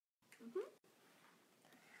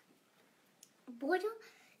Border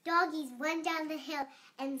doggies run down the hill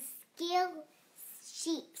and scare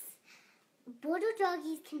sheep. Border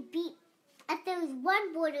doggies can beat, if there is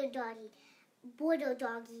one border doggie,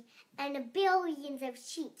 and billions of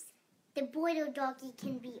sheep, the border doggie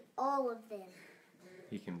can beat all of them.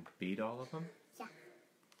 He can beat all of them? Yeah.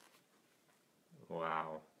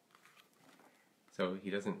 Wow. So he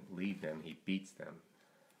doesn't lead them, he beats them.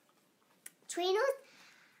 Trainers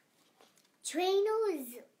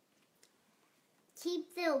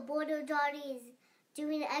keep their border doggies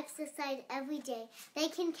doing exercise every day. They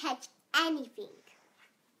can catch anything.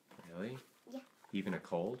 Really? Yeah. Even a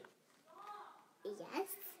cold? Yes.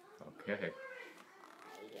 Okay. I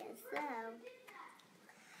guess so.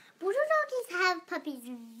 Border doggies have puppies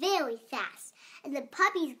very fast, and the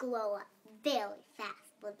puppies grow up very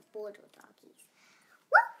fast with border doggies.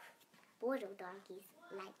 Woof! Border doggies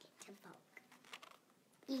like it to poke.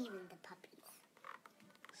 Even the puppies.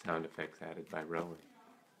 Sound effects added by Rowan.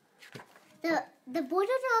 The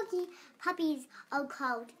border doggie puppies are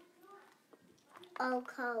called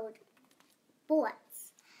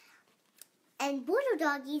borts. And border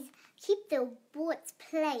doggies keep their borts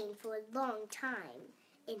playing for a long time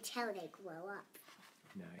until they grow up.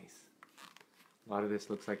 Nice. A lot of this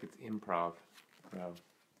looks like it's improv. Wow.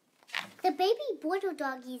 The baby border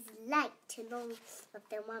doggies like to learn with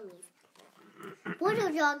their mummies.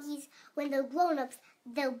 Border doggies, when they're grown-ups,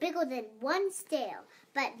 they're bigger than one stale,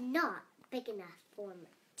 but not big enough for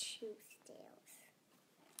 2 stales.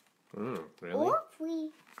 Really? Or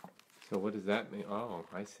 3. So what does that mean? Oh,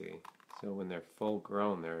 I see. So when they're full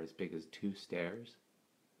grown, they're as big as 2 stairs?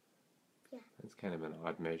 Yeah. That's kind of an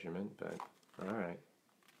odd measurement, but all right.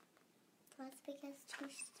 Not as big as 2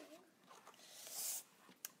 stales.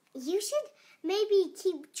 You should maybe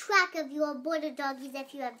keep track of your border doggies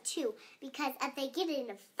if you have 2, because if they get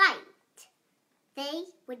in a fight, they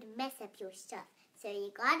would mess up your stuff. So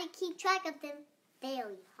you gotta keep track of them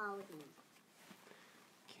very hardly.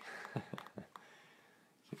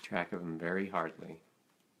 Keep track of them very hardly.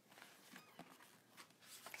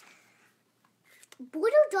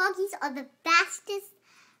 Border doggies are the fastest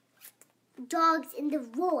dogs in the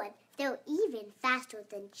world. They're even faster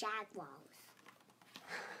than jaguars.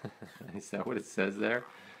 Is that what it says there?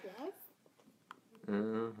 Yes.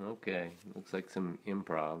 Okay. Looks like some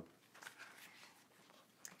improv.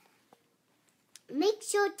 Make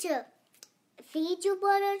sure to feed your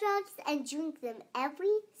border dogs and drink them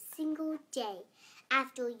every single day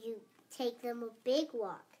after you take them a big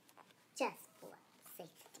walk, just for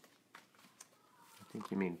safety. I think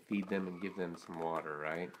you mean feed them and give them some water,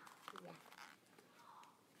 right? Yeah.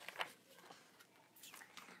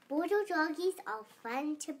 Border doggies are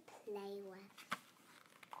fun to play with.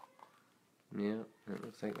 Yeah, it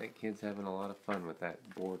looks like that kid's having a lot of fun with that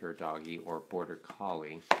border doggie or border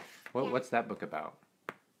collie. Yeah. What's that book about?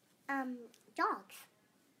 Dogs.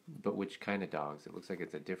 But which kind of dogs? It looks like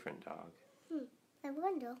it's a different dog. I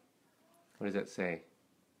wonder. What does that say?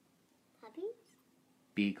 Puppies?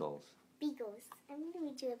 Beagles. Beagles. I'm going to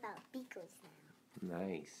read you about beagles now.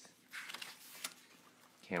 Nice.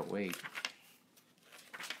 Can't wait.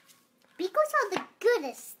 Beagles are the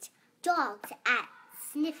goodest dogs at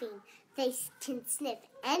sniffing. They can sniff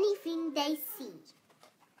anything they see.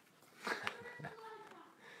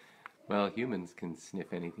 Well, humans can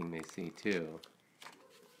sniff anything they see, too.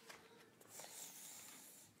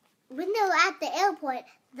 When they're at the airport,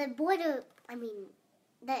 what is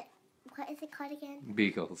it called again?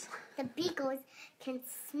 Beagles. The beagles can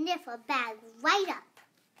sniff a bag right up.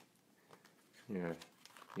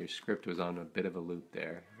 Your script was on a bit of a loop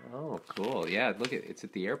there. Oh, cool. Yeah, look, it's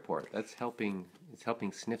at the airport. It's helping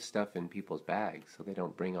sniff stuff in people's bags so they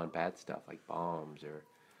don't bring on bad stuff like bombs or...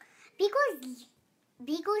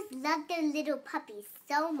 Beagles love their little puppies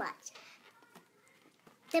so much.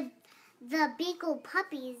 The beagle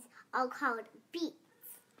puppies are called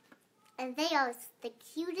beats, and they are the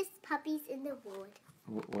cutest puppies in the world.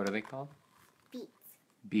 What are they called? Beats.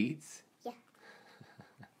 Beats? Yeah.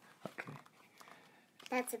 Okay.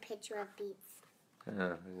 That's a picture of beats. There's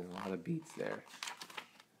a lot of beats there.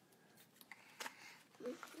 Wait,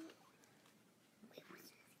 what's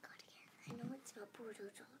it called again? I know it's not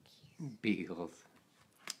border doggies. Beagles.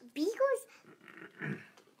 Beagles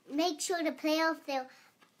make sure to play with their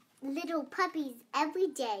little puppies every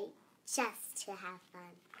day just to have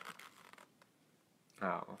fun.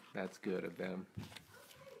 Oh, that's good of them.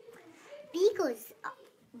 Beagles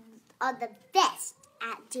are the best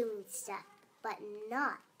at doing stuff, but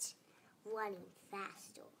not running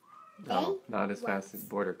faster. Oh, not as fast as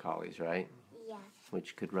border collies, right? Yeah.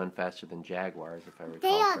 Which could run faster than jaguars, if I recall correctly.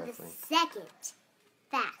 They are correctly. the second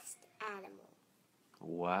fast animal.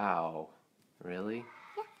 Wow. Really?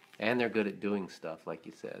 Yeah. And they're good at doing stuff, like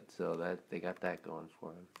you said. So that they got that going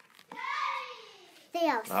for them. They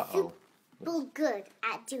are Uh-oh. super good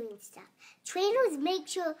at doing stuff. Trainers make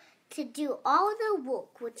sure to do all the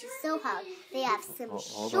work, which is so hard. They have some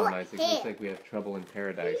Hold short on, Isaac. hair. Looks like we have trouble in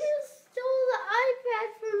paradise. You stole the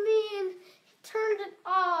iPad from me and turned it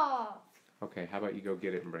off. Okay, how about you go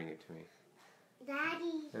get it and bring it to me?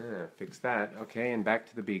 Daddy. Fix that. Okay, and back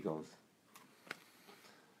to the beagles.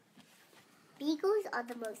 Beagles are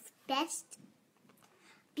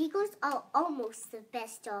Beagles are almost the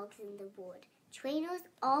best dogs in the world. Trainers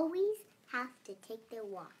always have to take their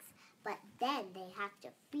walks, but then they have to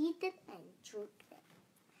feed them and drink them.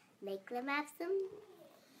 Make them have some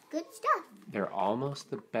good stuff. They're almost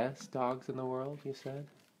the best dogs in the world, you said?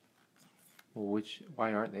 Well,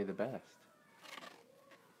 why aren't they the best?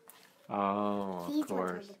 Oh, These of ones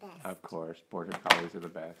are course. the best. Of course. Border Collies are the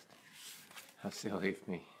best. How silly of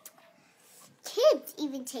me. Kids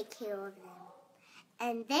even take care of them.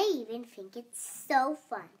 And they even think it's so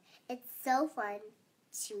fun. It's so fun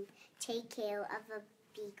to take care of a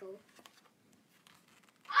beagle.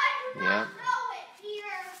 Yeah.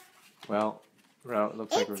 Well, it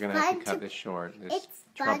looks like we're going to have to cut this short. This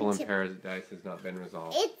trouble in paradise has not been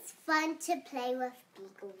resolved. It's fun to play with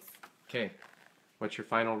beagles. Okay. What's your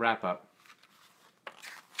final wrap-up?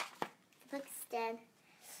 Looks done.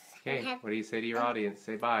 Okay. What do you say to your audience?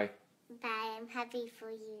 Say bye. Bye. I'm happy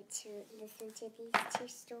for you to listen to these two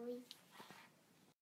stories.